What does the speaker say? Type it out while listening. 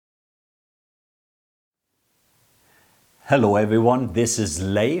Hello everyone, this is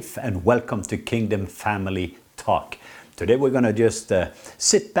Leif and welcome to Kingdom Family Talk. Today we're going to just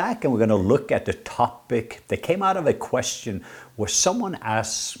sit back and we're going to look at the topic that came out of a question where someone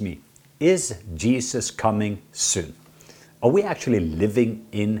asked me, is Jesus coming soon? Are we actually living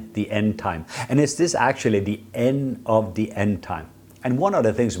in the end time? And is this actually the end of the end time? And one of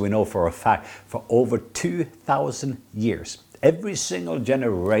the things we know for a fact, for over 2,000 years, every single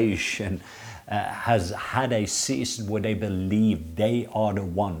generation has had a season where they believe they are the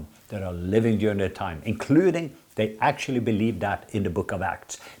one that are living during their time, including they actually believe that in the book of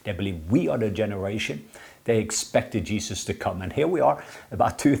Acts. They believe we are the generation. They expected Jesus to come. And here we are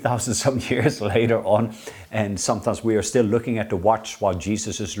about 2,000 some years later on. And sometimes we are still looking at the watch while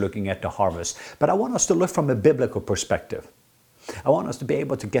Jesus is looking at the harvest. But I want us to look from a biblical perspective. I want us to be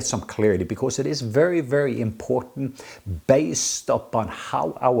able to get some clarity because it is very, very important based upon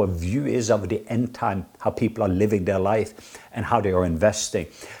how our view is of the end time, how people are living their life and how they are investing.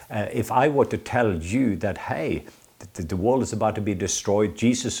 If I were to tell you that, hey, the world is about to be destroyed,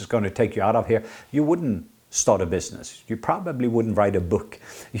 Jesus is going to take you out of here, you wouldn't start a business. You probably wouldn't write a book.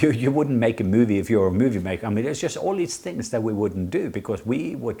 You wouldn't make a movie if you're a movie maker. I mean, there's just all these things that we wouldn't do because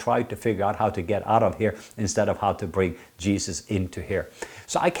we would try to figure out how to get out of here instead of how to bring Jesus into here.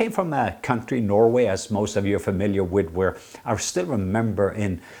 So I came from a country, Norway, as most of you are familiar with, where I still remember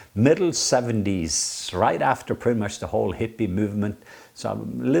in middle 70s, right after pretty much the whole hippie movement. So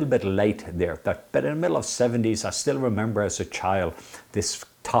I'm a little bit late there, but in the middle of 70s, I still remember as a child this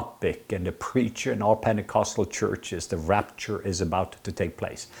topic and the preacher in all Pentecostal churches, the rapture is about to take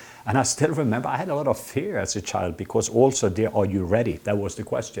place. And I still remember I had a lot of fear as a child because also there, are you ready? That was the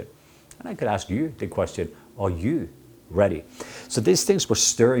question. And I could ask you the question, are you ready? So these things were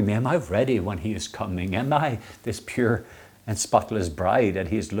stirring me. Am I ready when he is coming? Am I this pure and spotless bride that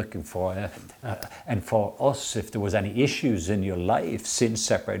he is looking for? And for us, if there was any issues in your life, sin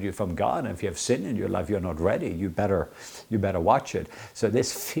separated you from God. And if you have sin in your life, you're not ready. You better watch it. So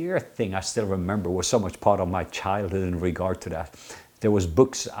this fear thing, I still remember, was so much part of my childhood in regard to that. There was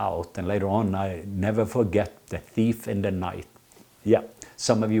books out, and later on, I never forget The Thief in the Night. Yeah,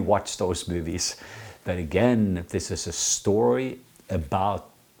 some of you watched those movies. But again, this is a story about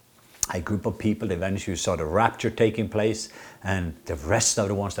a group of people eventually saw the rapture taking place, and the rest of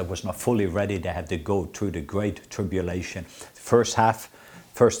the ones that was not fully ready, they had to go through the great tribulation. First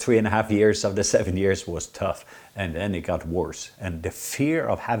 3.5 years of the 7 years was tough, and then it got worse. And the fear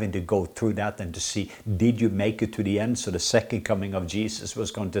of having to go through that and to see, did you make it to the end? So the second coming of Jesus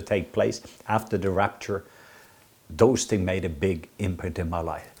was going to take place after the rapture. Those things made a big imprint in my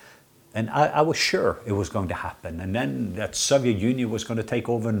life. And I was sure it was going to happen. And then that Soviet Union was going to take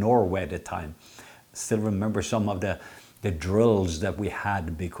over Norway at the time. I still remember some of the drills that we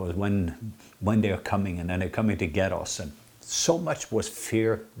had because when they're coming and then they're coming to get us. And so much was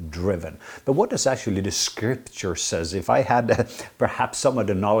fear driven. But what does actually the scripture says? If I had perhaps some of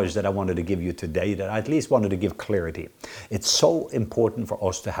the knowledge that I wanted to give you today, that I at least wanted to give clarity. It's so important for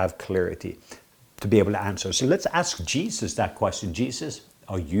us to have clarity, to be able to answer. So let's ask Jesus that question. Jesus,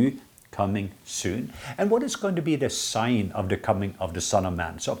 are you coming soon? And what is going to be the sign of the coming of the Son of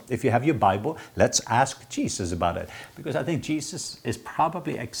Man? So if you have your Bible, let's ask Jesus about it. Because I think Jesus is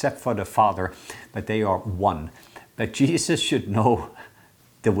probably, except for the Father, but they are one. But Jesus should know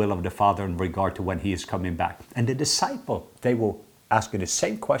the will of the Father in regard to when he is coming back. And the disciple, they will ask you the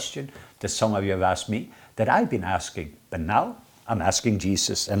same question that some of you have asked me, that I've been asking. But now I'm asking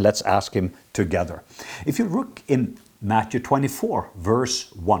Jesus, and let's ask him together. If you look in Matthew 24,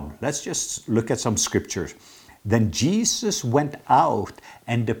 verse 1. Let's just look at some scriptures. Then Jesus went out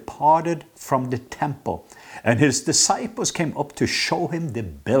and departed from the temple, and his disciples came up to show him the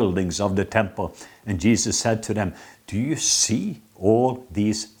buildings of the temple. And Jesus said to them, do you see all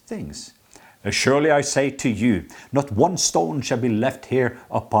these things? Surely I say to you, not one stone shall be left here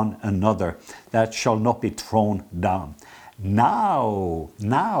upon another that shall not be thrown down. Now,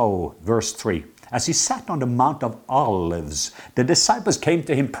 verse 3. As he sat on the Mount of Olives, the disciples came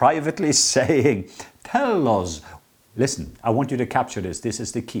to him privately saying, tell us. Listen, I want you to capture this. This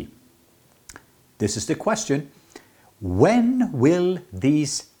is the key. This is the question. When will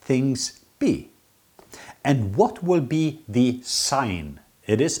these things be? And what will be the sign?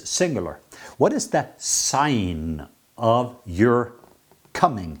 It is singular. What is the sign of your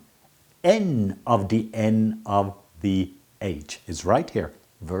coming? End of the age. It's right here,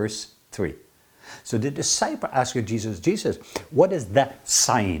 verse 3. So the disciple asked Jesus, what is that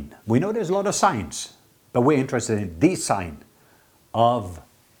sign? We know there's a lot of signs, but we're interested in the sign of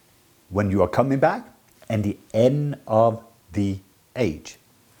when you are coming back and the end of the age.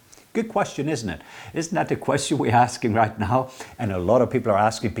 Good question, isn't it? Isn't that the question we're asking right now? And a lot of people are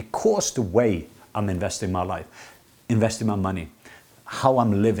asking because the way I'm investing my life, investing my money, how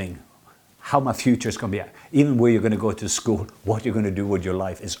I'm living, how my future is going to be, even where you're going to go to school, what you're going to do with your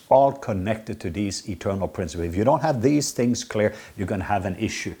life is all connected to these eternal principles. If you don't have these things clear, you're going to have an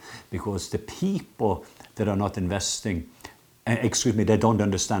issue, because the people that are not investing, they don't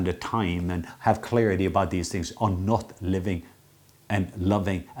understand the time and have clarity about these things, are not living and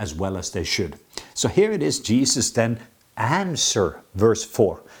loving as well as they should. So here it is, Jesus then answer verse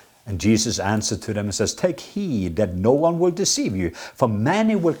 4. And Jesus answered to them and says, take heed that no one will deceive you, for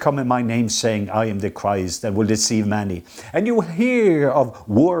many will come in my name saying, I am the Christ, and will deceive many. And you will hear of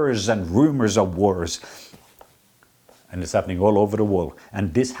wars and rumors of wars. And it's happening all over the world.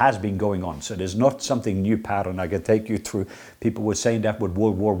 And this has been going on. So there's not something new pattern I can take you through. People were saying that with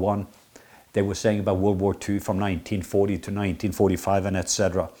World War I. They were saying about World War II from 1940 to 1945 and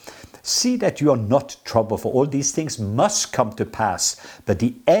etc. See that you are not troubled, for all these things must come to pass, but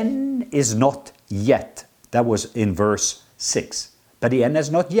the end is not yet. That was in verse 6. But the end is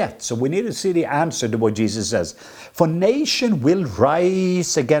not yet. So we need to see the answer to what Jesus says. For nation will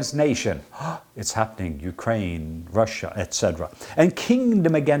rise against nation. It's happening. Ukraine, Russia, etc. And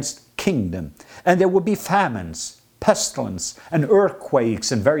kingdom against kingdom. And there will be famines, pestilence, and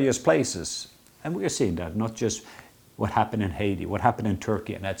earthquakes in various places. And we are seeing that, not just what happened in Haiti, what happened in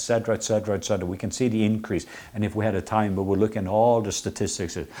Turkey, and etc., etc., etc. We can see the increase. And if we had a time, we would look at all the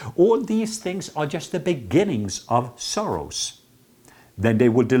statistics. All these things are just the beginnings of sorrows. Then they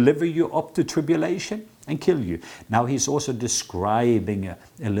will deliver you up to tribulation and kill you. Now he's also describing a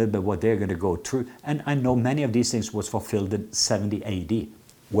little bit what they're going to go through. And I know many of these things was fulfilled in 70 AD.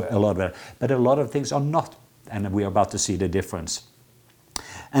 A lot of it, but a lot of things are not. And we are about to see the difference.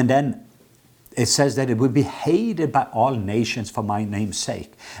 And then it says that it will be hated by all nations for my name's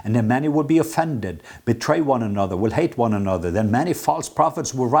sake. And then many will be offended, betray one another, will hate one another. Then many false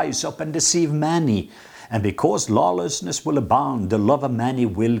prophets will rise up and deceive many. And because lawlessness will abound, the love of many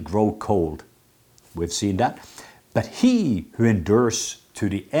will grow cold. We've seen that. But he who endures to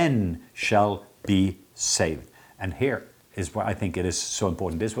the end shall be saved. And here is where I think it is so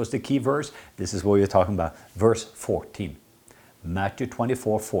important. This was the key verse. This is what you're talking about. Verse 14. Matthew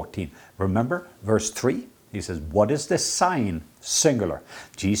 24:14. Remember verse 3? He says, what is the sign? Singular.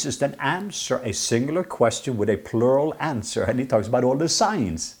 Jesus then answers a singular question with a plural answer. And he talks about all the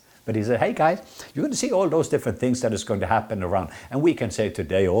signs. But he said, hey guys, you're going to see all those different things that is going to happen around. And we can say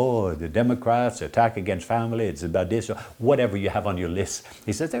today, oh, the Democrats attack against family, it's about this, or whatever you have on your list.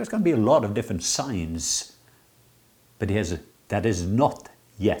 He says there's going to be a lot of different signs. But that is not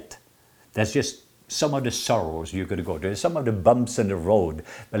yet. That's just some of the sorrows you're going to go through. There's some of the bumps in the road.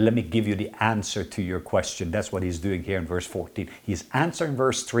 But let me give you the answer to your question. That's what he's doing here in verse 14. He's answering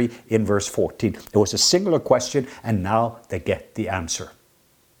verse 3 in verse 14. It was a singular question, and now they get the answer.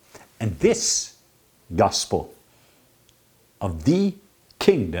 And this gospel of the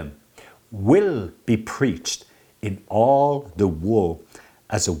kingdom will be preached in all the world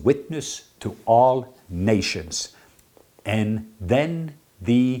as a witness to all nations. And then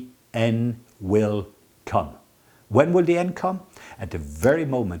the end will come. When will the end come? At the very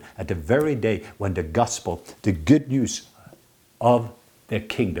moment, at the very day when the gospel, the good news of the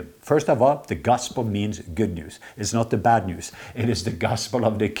kingdom. First of all, the gospel means good news. It's not the bad news. It is the gospel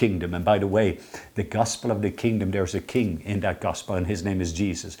of the kingdom. And by the way, the gospel of the kingdom, there's a king in that gospel, and his name is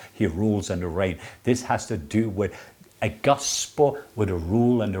Jesus. He rules and reigns. This has to do with a gospel with a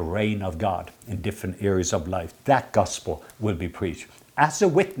rule and a reign of God in different areas of life. That gospel will be preached as a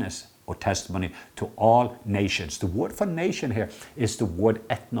witness or testimony to all nations. The word for nation here is the word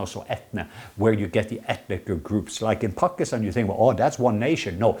ethnos or ethna, where you get the ethnic groups. Like in Pakistan, you think, well, oh, that's one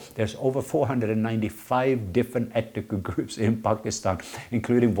nation. No, there's over 495 different ethnic groups in Pakistan,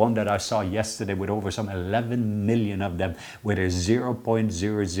 including one that I saw yesterday with over some 11 million of them, where there's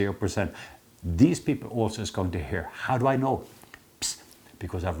 0.00%. These people also is going to hear. How do I know?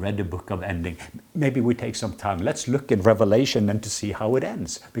 Because I've read the book of ending. Maybe we take some time. Let's look in Revelation and to see how it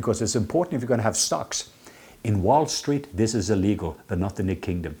ends. Because it's important if you're going to have stocks. In Wall Street, this is illegal, but not in the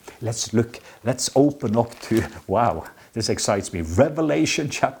kingdom. Let's look. Let's open up to, wow, this excites me. Revelation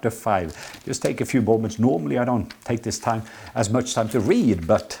chapter 5. Just take a few moments. Normally, I don't take this time, as much time to read,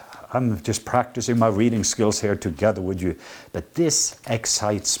 but I'm just practicing my reading skills here together with you. But this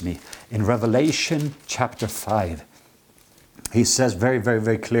excites me. In Revelation chapter 5, he says very, very,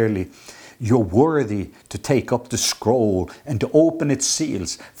 very clearly, you're worthy to take up the scroll and to open its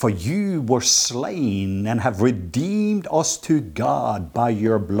seals, for you were slain and have redeemed us to God by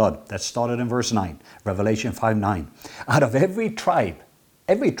your blood. That started in verse 9, Revelation 5:9. Out of every tribe,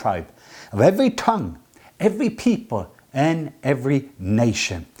 every tribe, of every tongue, every people, and every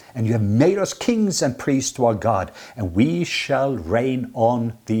nation. And you have made us kings and priests to our God, and we shall reign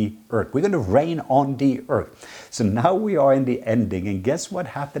on the earth. We're going to reign on the earth. So now we are in the ending, and guess what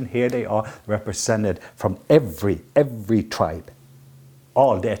happened here? They are represented from every tribe.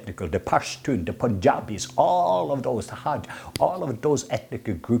 All the ethnical, the Pashtun, the Punjabis, all of those, the Hajj, all of those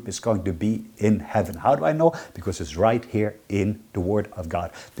ethnic group is going to be in heaven. How do I know? Because it's right here in the Word of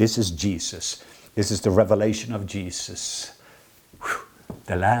God. This is Jesus. This is the revelation of Jesus. Whew.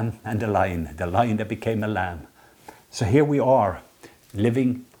 The lamb and the lion that became a lamb. So here we are,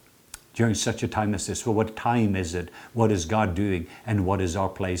 living during such a time as this. Well, what time is it? What is God doing? And what is our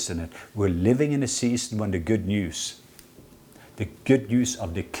place in it? We're living in a season when the good news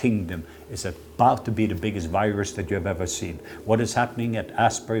of the kingdom is about to be the biggest virus that you have ever seen. What is happening at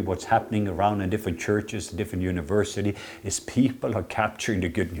Asbury, what's happening around in different churches, different universities, is people are capturing the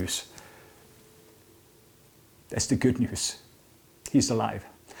good news. That's the good news. He's alive.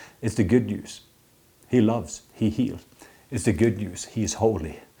 It's the good news. He loves. He heals. It's the good news. He is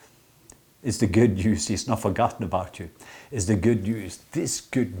holy. It's the good news. He's not forgotten about you. It's the good news. This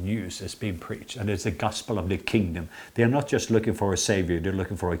good news is being preached, and it's the gospel of the kingdom. They're not just looking for a savior. They're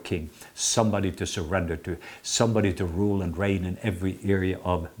looking for a king, somebody to surrender to, somebody to rule and reign in every area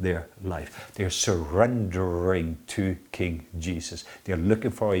of their life. They're surrendering to King Jesus. They're looking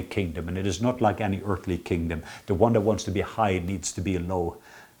for a kingdom, and it is not like any earthly kingdom. The one that wants to be high needs to be low.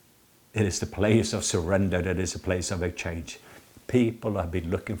 It is the place of surrender that is a place of exchange. People have been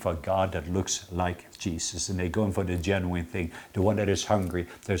looking for a God that looks like Jesus, and they're going for the genuine thing. The one that is hungry,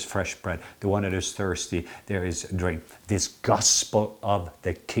 there's fresh bread. The one that is thirsty, there is drink. This gospel of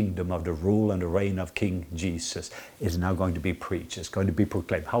the kingdom, of the rule and the reign of King Jesus is now going to be preached. It's going to be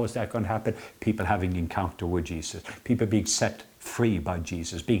proclaimed. How is that going to happen? People having an encounter with Jesus. People being set free by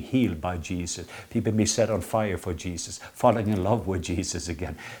Jesus, being healed by Jesus, people being set on fire for Jesus, falling in love with Jesus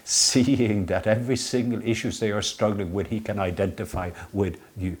again, seeing that every single issues they are struggling with, he can identify with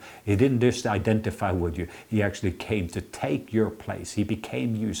you. He didn't just identify with you, he actually came to take your place. He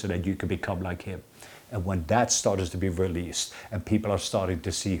became you so that you could become like him. And when that starts to be released and people are starting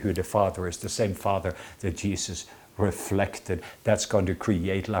to see who the Father is, the same Father that Jesus reflected, that's going to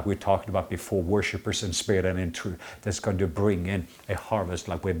create, like we talked about before, worshipers in spirit and in truth. That's going to bring in a harvest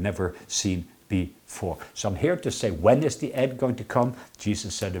like we've never seen before. So I'm here to say, when is the end going to come?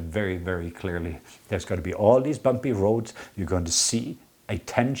 Jesus said it very, very clearly. There's going to be all these bumpy roads. You're going to see a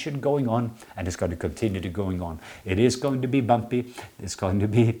tension going on, and it's going to continue to going on. It is going to be bumpy. It's going to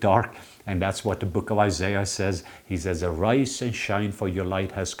be dark. And that's what the book of Isaiah says. He says, arise and shine, for your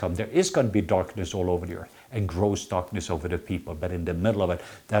light has come. There is going to be darkness all over the earth and gross darkness over the people. But in the middle of it,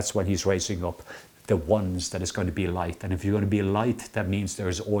 that's when he's raising up the ones that is going to be light. And if you're going to be light, that means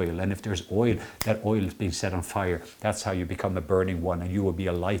there's oil. And if there's oil, that oil is being set on fire. That's how you become a burning one. And you will be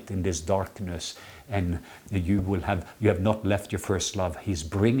a light in this darkness. And you have not left your first love. He's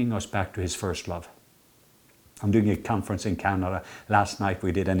bringing us back to his first love. I'm doing a conference in Canada. Last night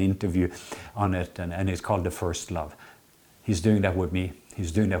we did an interview on it, and it's called The First Love. He's doing that with me.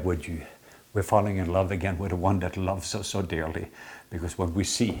 He's doing that with you. We're falling in love again with the one that loves us so dearly. Because when we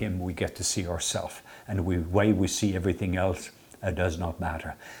see him, we get to see ourselves. And the way we see everything else, it does not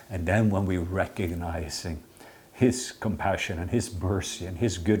matter. And then when we're recognizing his compassion and his mercy and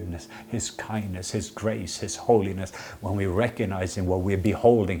his goodness, his kindness, his grace, his holiness, when we recognize him, when we're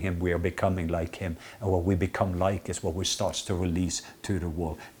beholding him, we are becoming like him. And what we become like is what we start to release to the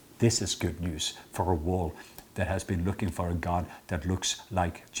world. This is good news for a world that has been looking for a God that looks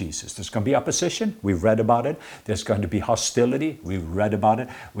like Jesus. There's going to be opposition. We've read about it. There's going to be hostility. We've read about it.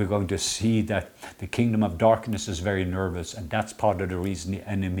 We're going to see that the kingdom of darkness is very nervous, and that's part of the reason the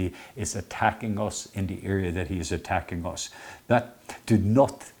enemy is attacking us in the area that he is attacking us. But do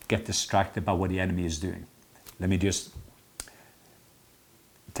not get distracted by what the enemy is doing. Let me just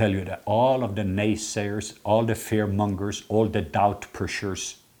tell you that all of the naysayers, all the fear mongers, all the doubt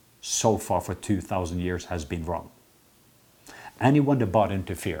pushers so far for 2,000 years has been wrong. Anyone that bought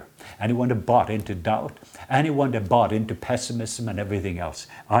into fear, anyone that bought into doubt, anyone that bought into pessimism and everything else.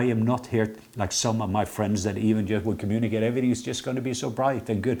 I am not here like some of my friends that even just would communicate everything is just going to be so bright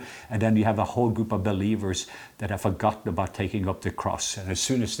and good. And then you have a whole group of believers that have forgotten about taking up the cross. And as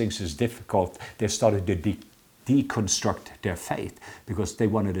soon as things is difficult, they started to deconstruct their faith because they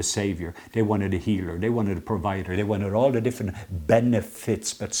wanted a savior, they wanted a healer, they wanted a provider, they wanted all the different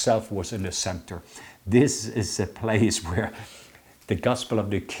benefits, but self was in the center. This is a place where the gospel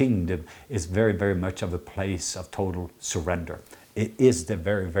of the kingdom is very, very much of a place of total surrender. It is the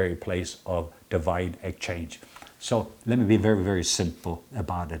very, very place of divine exchange. So let me be very, very simple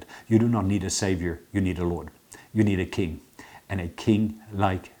about it. You do not need a Savior, you need a Lord. You need a King, and a King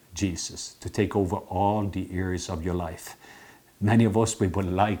like Jesus to take over all the areas of your life. Many of us, we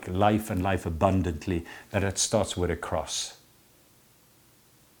would like life and life abundantly, but it starts with a cross.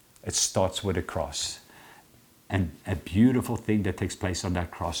 It starts with a cross. And a beautiful thing that takes place on that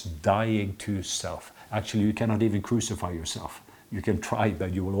cross, dying to self. Actually, you cannot even crucify yourself. You can try,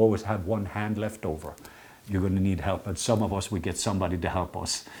 but you will always have one hand left over. You're going to need help. And some of us, we get somebody to help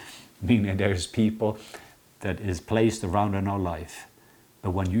us. Meaning there's people that is placed around in our life.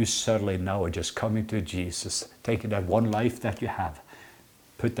 But when you suddenly now are just coming to Jesus, taking that one life that you have,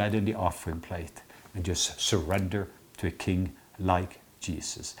 put that in the offering plate and just surrender to a King like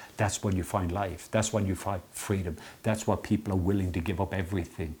Jesus. That's when you find life. That's when you find freedom. That's why people are willing to give up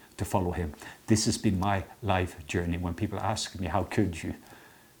everything to follow him. This has been my life journey. When people ask me, how could you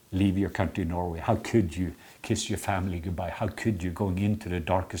leave your country, Norway? How could you kiss your family goodbye? How could you going into the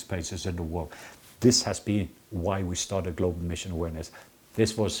darkest places in the world? This has been why we started Global Mission Awareness.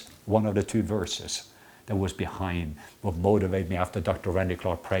 This was one of the 2 verses that was behind what motivated me after Dr. Randy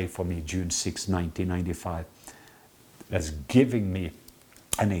Clark prayed for me June 6, 1995. That's giving me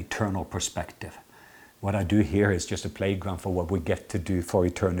an eternal perspective. What I do here is just a playground for what we get to do for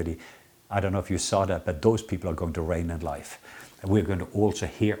eternity. I don't know if you saw that, but those people are going to reign in life. And we're going to also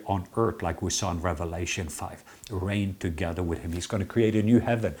here on earth, like we saw in Revelation 5, reign together with him. He's going to create a new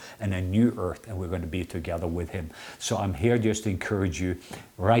heaven and a new earth, and we're going to be together with him. So I'm here just to encourage you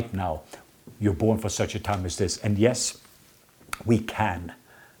right now. You're born for such a time as this. And yes, we can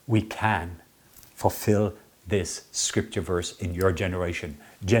fulfill this scripture verse in your generation.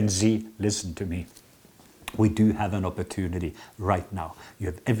 Gen Z, listen to me. We do have an opportunity right now. You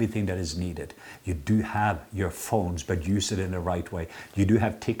have everything that is needed. You do have your phones, but use it in the right way. You do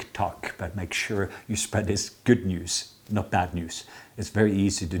have TikTok, but make sure you spread this good news, not bad news. It's very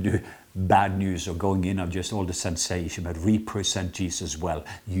easy to do bad news or going in on just all the sensation, but represent Jesus well.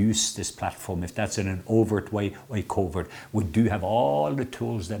 Use this platform, if that's in an overt way or a covert. We do have all the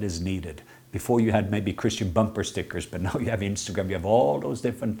tools that is needed. Before you had maybe Christian bumper stickers, but now you have Instagram, you have all those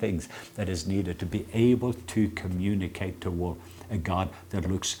different things that is needed to be able to communicate to a God that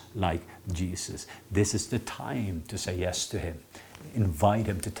looks like Jesus. This is the time to say yes to him. Invite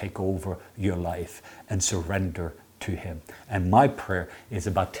him to take over your life and surrender to him. And my prayer is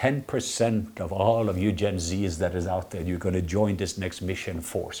about 10% of all of you Gen Zs that is out there, you're going to join this next mission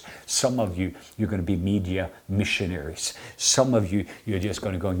force. Some of you, you're going to be media missionaries. Some of you, you're just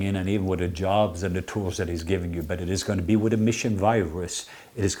going to go in, and even with the jobs and the tools that he's giving you, but it is going to be with a mission virus.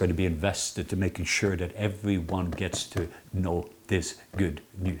 It is going to be invested to making sure that everyone gets to know this good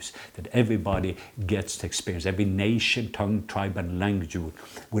news, that everybody gets to experience, every nation, tongue, tribe, and language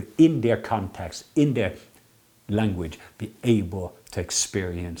within their context, in their language, be able to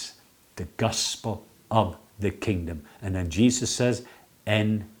experience the gospel of the kingdom. And then Jesus says,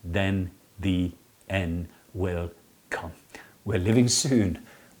 and then the end will come. We're living soon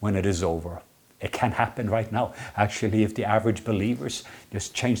when it is over. It can happen right now. Actually, if the average believers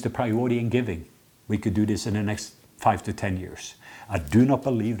just change the priority in giving, we could do this in the next 5 to 10 years. I do not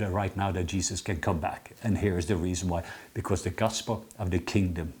believe that right now that Jesus can come back. And here is the reason why. Because the gospel of the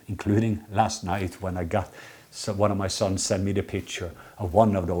kingdom, including last night when I got one of my sons sent me the picture of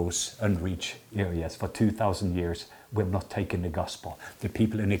one of those unreached areas. For 2,000 years, we have not taken the gospel. The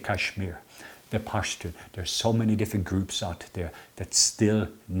people in the Kashmir, the Pashtun, there's so many different groups out there that still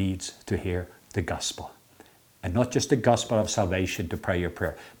needs to hear the gospel. And not just the gospel of salvation to pray your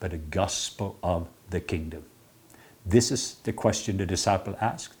prayer, but the gospel of the kingdom. This is the question the disciple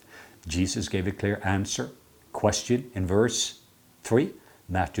asked. Jesus gave a clear answer. Question in verse 3.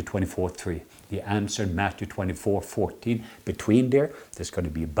 Matthew 24:3. The answer in Matthew 24:14. Between there's going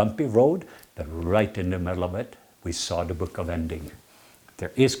to be a bumpy road, but right in the middle of it, we saw the book of ending.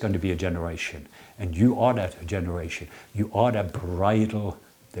 There is going to be a generation, and you are that generation. You are that bridal,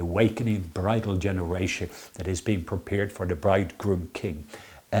 the awakening bridal generation that is being prepared for the bridegroom king.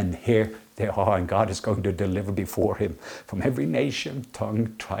 And here they are, and God is going to deliver before him from every nation,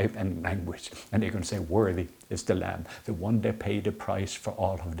 tongue, tribe, and language. And they're going to say, worthy is the Lamb, the one that paid the price for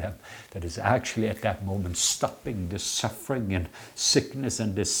all of them, that is actually at that moment stopping the suffering and sickness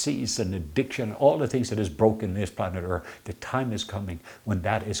and disease and addiction and all the things that is broken in this planet Earth. The time is coming when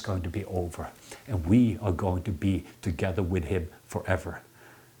that is going to be over. And we are going to be together with him forever.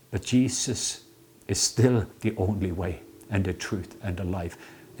 But Jesus is still the only way and the truth and the life.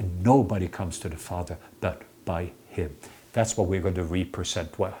 And nobody comes to the Father but by him. That's what we're going to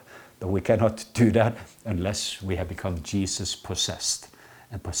represent well. But we cannot do that unless we have become Jesus possessed,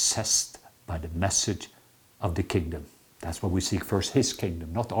 and possessed by the message of the kingdom. That's why we seek first his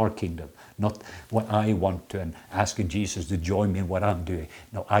kingdom, not our kingdom, not what I want to, and asking Jesus to join me in what I'm doing.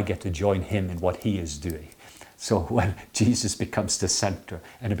 No, I get to join him in what he is doing. So when Jesus becomes the center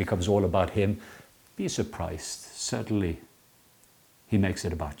and it becomes all about him, be surprised. Certainly, he makes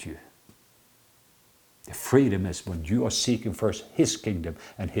it about you. The freedom is when you are seeking first his kingdom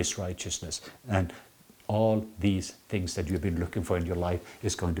and his righteousness, and all these things that you've been looking for in your life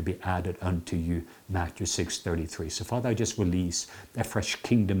is going to be added unto you. Matthew 6:33. So Father, I just release a fresh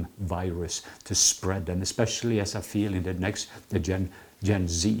kingdom virus to spread, and especially as I feel in the Gen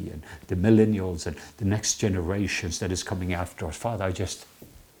Z and the millennials and the next generations that is coming after us. Father, I just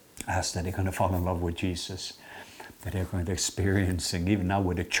ask that they're going to fall in love with Jesus, that they're going to experiencing, even now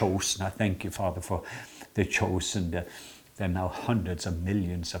with the chosen. I thank you, Father, for the chosen. There are now hundreds of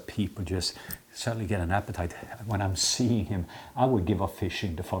millions of people just certainly get an appetite. When I'm seeing him, I would give up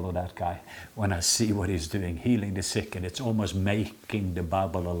fishing to follow that guy. When I see what he's doing, healing the sick, and it's almost making the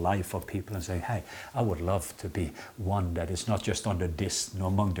Bible alive for people and saying, hey, I would love to be one that is not just on the distance or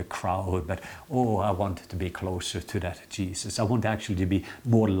among the crowd, but I want to be closer to that Jesus. I want actually to be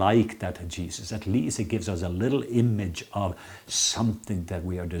more like that Jesus. At least it gives us a little image of something that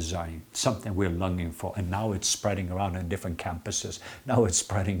we are desiring, something we're longing for. And now it's spreading around in different campuses. Now it's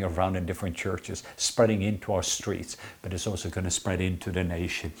spreading around in different churches, spreading into our streets, but it's also going to spread into the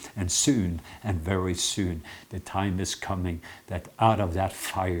nation. And soon, and very soon, the time is coming that out of that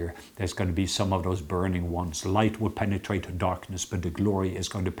fire, there's going to be some of those burning ones. Light will penetrate darkness, but the glory is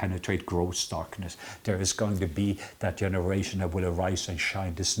going to penetrate gross darkness. There is going to be that generation that will arise and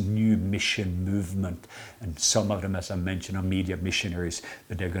shine, this new mission movement. And some of them, as I mentioned, are media missionaries,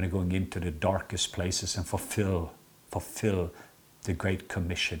 but they're going to go into the darkest places and fulfill the Great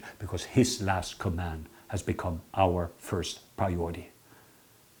Commission, because his last command has become our first priority.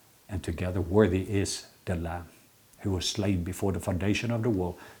 And together, worthy is the Lamb who was slain before the foundation of the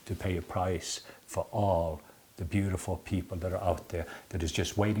world to pay a price for all the beautiful people that are out there that is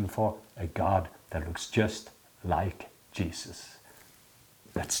just waiting for a God that looks just like Jesus.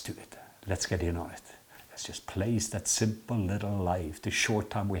 Let's do it. Let's get in on it. Let's just place that simple little life, the short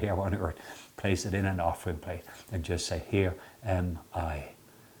time we're here on earth, place it in an offering plate and just say, here am I,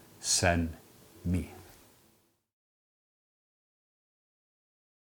 send me.